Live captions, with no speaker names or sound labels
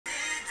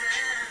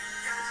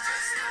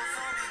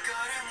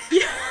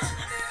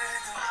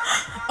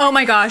Oh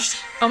my gosh.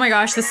 Oh my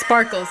gosh, the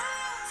sparkles.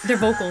 Their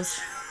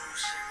vocals.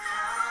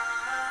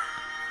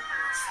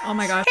 Oh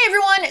my gosh. Hey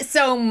everyone,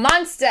 so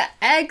MONSTA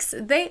X,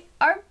 they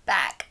are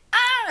back.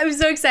 I'm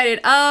so excited.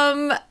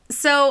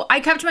 So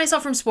I kept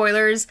myself from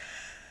spoilers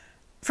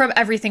from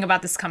everything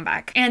about this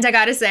comeback. And I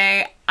gotta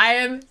say, I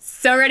am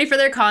so ready for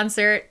their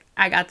concert.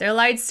 I got their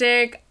light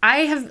stick.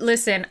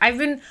 Listen, I've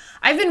been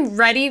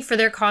ready for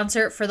their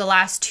concert for the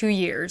last 2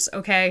 years,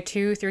 okay?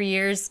 2-3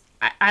 years.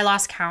 I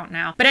lost count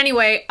now. But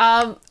anyway,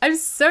 I'm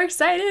so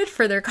excited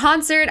for their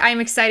concert. I'm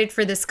excited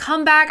for this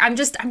comeback. I'm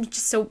just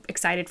so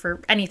excited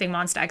for anything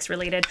MONSTA X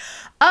related.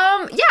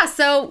 Yeah,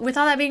 so with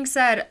all that being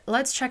said,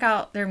 let's check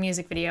out their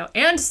music video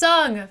and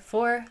song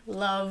For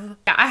Love.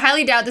 Yeah, I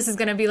highly doubt this is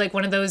gonna be like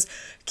one of those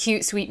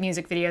cute, sweet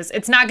music videos.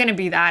 It's not gonna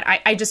be that.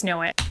 I just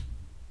know it.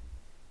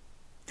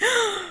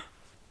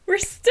 We're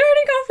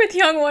starting off with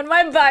Hyungwon,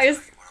 my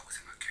bias.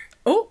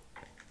 Oh.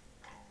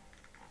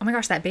 Oh my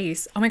gosh, that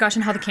bass. Oh my gosh,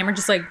 and how the camera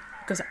just like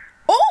goes,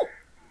 oh!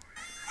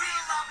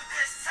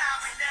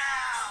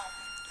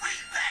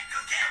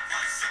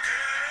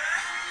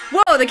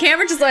 Whoa, the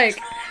camera just like,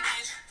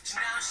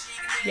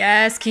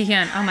 yes,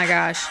 Kihyun, oh my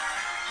gosh.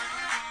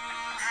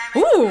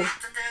 Ooh!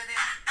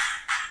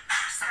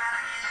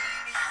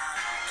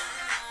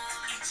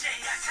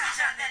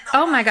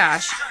 Oh my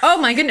gosh, oh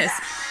my goodness.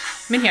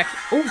 Minhyuk,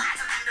 ooh.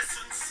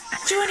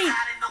 Joohoney.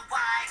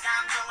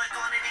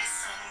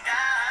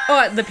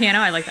 Oh, the piano,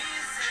 I like that.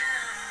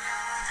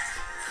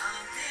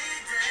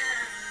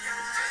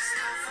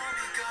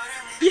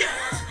 Yeah.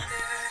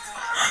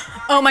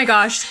 Oh my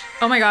gosh,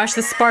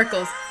 the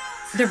sparkles.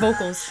 Their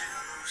vocals.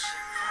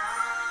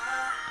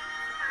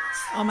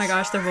 Oh my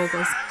gosh, their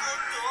vocals.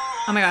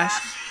 Oh my gosh.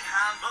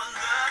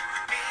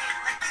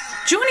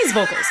 Joohoney's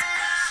vocals.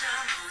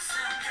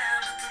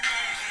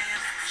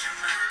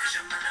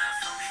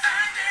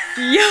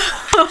 Yo!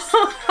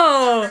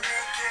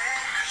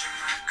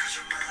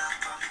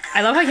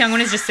 I love how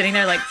Hyungwon is just sitting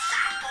there like,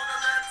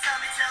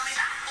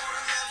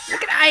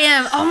 look at I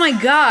am. Oh my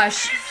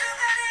gosh.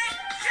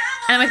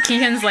 And with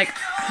Kihyun's like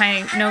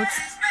high notes.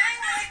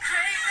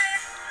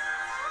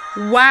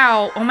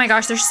 Wow. Oh my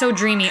gosh, they're so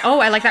dreamy. Oh,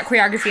 I like that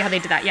choreography, how they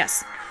did that.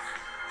 Yes.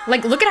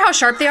 Like, look at how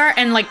sharp they are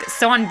and like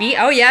so on beat.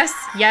 Oh yes,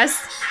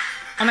 yes.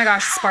 Oh my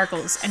gosh,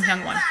 sparkles and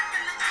Hyungwon.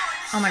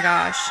 Oh my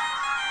gosh.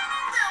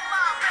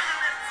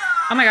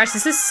 Oh my gosh,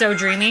 this is so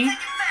dreamy.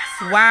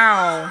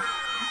 Wow.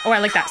 Oh, I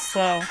like that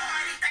slow.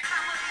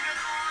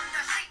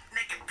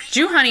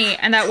 Joohoney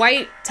and that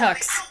white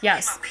tux.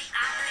 Yes.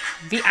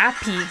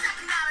 VIP.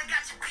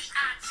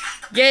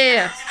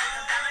 Yeah.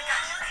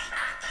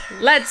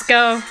 Let's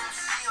go.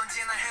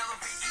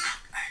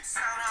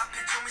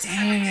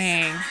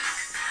 Dang.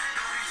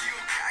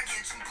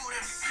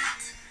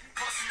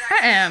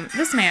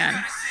 This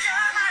man.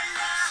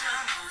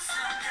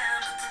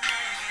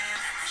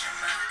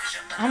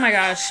 Oh my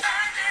gosh.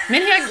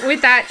 Minhyuk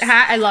with that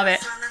hat, I love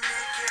it.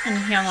 And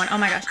Hyungwon, oh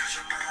my gosh.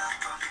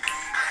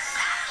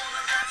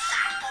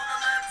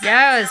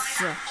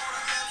 Yes.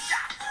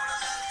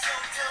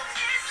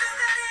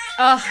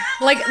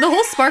 Like the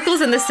whole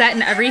sparkles in the set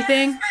and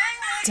everything.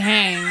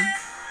 Dang.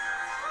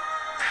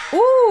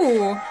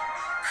 Ooh.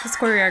 This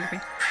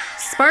choreography.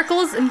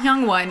 Sparkles and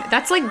Hyungwon.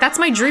 That's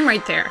my dream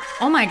right there.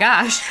 Oh my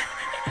gosh.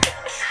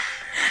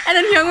 And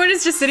then Hyungwon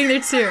is just sitting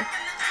there too.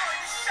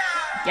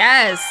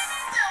 Yes.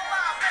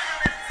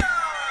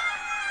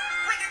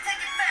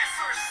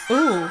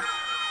 Ooh.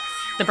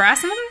 The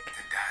brass in the back?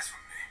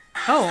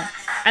 Oh.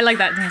 I like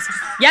that dance.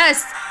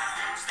 Yes!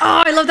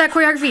 Oh, I love that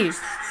choreography.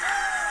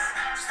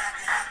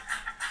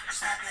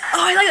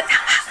 Oh, I like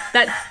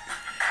that.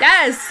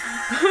 Yes!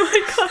 Oh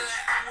my gosh.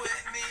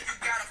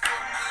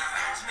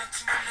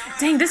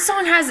 Dang, this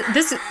song has,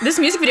 this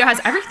music video has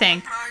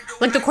everything.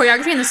 Like the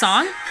choreography in the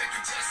song.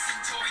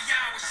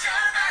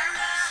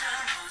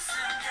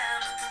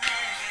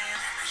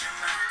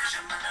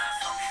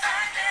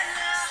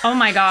 Oh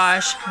my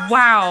gosh.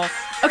 Wow.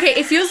 Okay,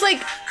 it feels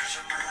like,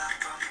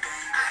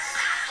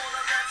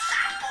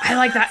 I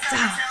like that.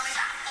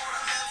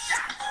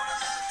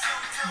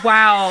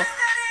 Wow.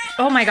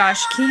 Oh my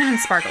gosh. Kihyun and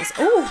sparkles.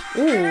 Oh,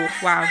 ooh,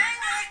 wow.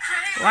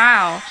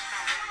 Wow.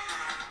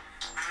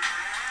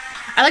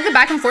 I like the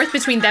back and forth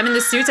between them in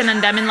the suits and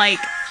then them in like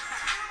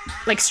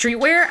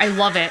streetwear. I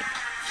love it.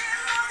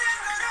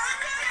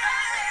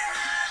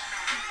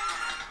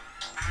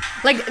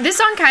 Like this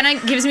song kind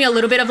of gives me a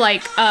little bit of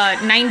like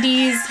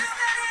 90s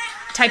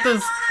type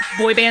of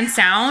boy band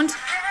sound.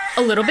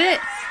 A little bit.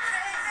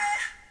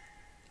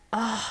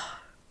 Oh,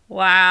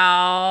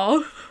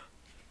 wow.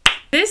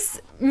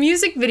 This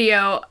music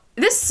video,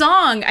 this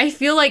song, I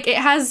feel like it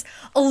has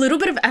a little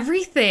bit of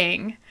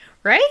everything,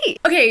 right?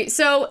 Okay,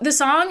 so the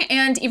song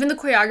and even the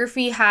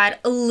choreography had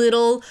a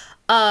little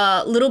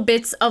little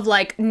bits of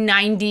like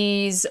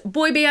 90s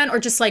boy band or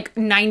just like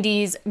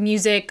 90s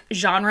music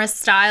genre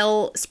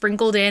style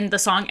sprinkled in the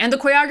song and the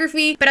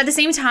choreography. But at the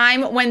same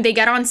time, when they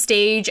get on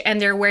stage and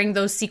they're wearing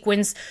those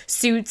sequins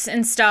suits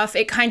and stuff,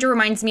 it kind of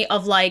reminds me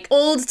of like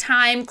old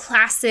time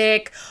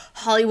classic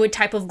Hollywood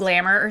type of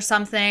glamour or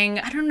something.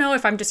 I don't know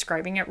if I'm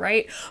describing it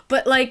right,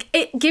 but like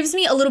it gives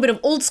me a little bit of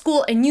old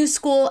school and new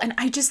school, and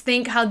I just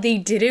think how they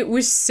did it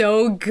was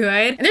so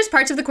good. And there's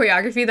parts of the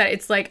choreography that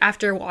it's like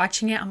after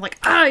watching it, I'm like,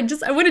 I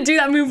want to do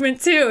that movement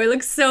too. It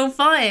looks so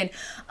fun.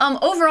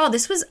 Overall,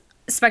 this was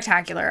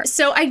spectacular.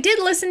 So I did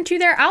listen to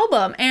their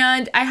album,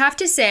 and I have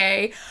to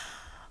say,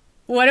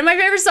 one of my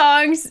favorite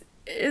songs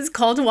is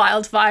called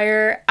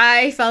Wildfire.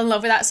 I fell in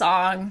love with that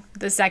song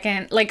the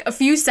second, like a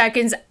few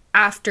seconds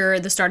after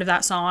the start of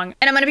that song.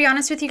 And I'm gonna be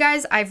honest with you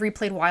guys, I've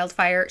replayed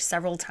Wildfire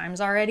several times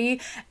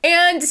already,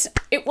 and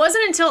it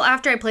wasn't until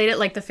after I played it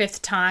like the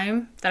 5th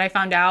time that I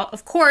found out,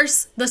 of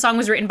course, the song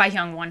was written by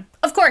Hyungwon.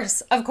 Of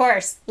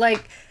course,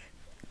 like,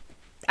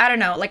 I don't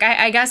know, like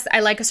I guess I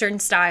like a certain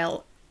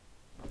style.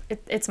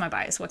 It's my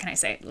bias, what can I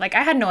say? Like,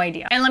 I had no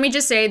idea. And let me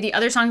just say, the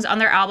other songs on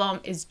their album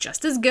is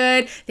just as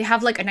good. They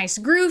have like a nice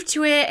groove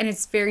to it, and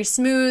it's very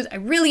smooth. I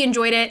really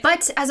enjoyed it.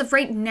 But as of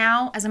right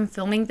now, as I'm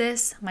filming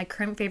this, my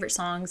current favorite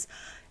songs,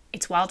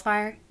 it's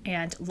Wildfire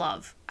and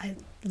Love. I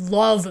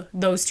love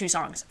those 2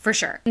 songs for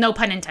sure. No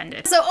pun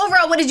intended. So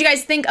overall, what did you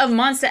guys think of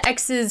MONSTA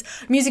X's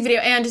music video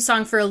and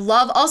song for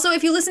Love? Also,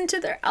 if you listen to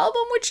their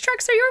album, which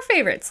tracks are your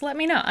favorites? Let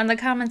me know in the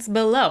comments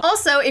below.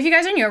 Also, if you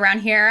guys are new around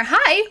here,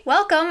 hi,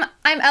 welcome.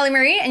 I'm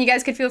EliMarie, and you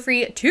guys could feel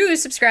free to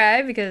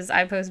subscribe because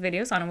I post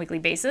videos on a weekly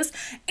basis.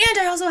 And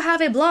I also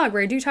have a blog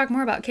where I do talk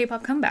more about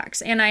K-pop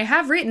comebacks, and I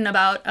have written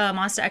about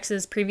MONSTA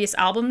X's previous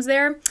albums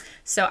there.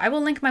 So I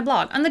will link my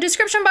blog on the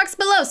description box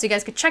below so you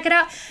guys could check it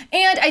out.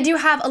 And I do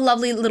have a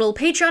lovely little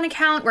Patreon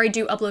account where I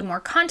do upload more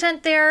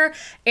content there,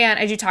 and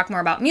I do talk more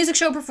about music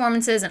show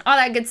performances and all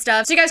that good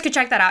stuff, so you guys could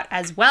check that out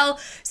as well.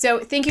 So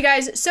thank you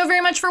guys so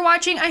very much for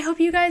watching. I hope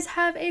you guys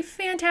have a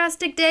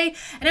fantastic day,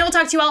 and I will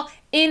talk to you all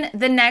in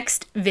the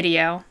next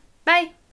video. Bye!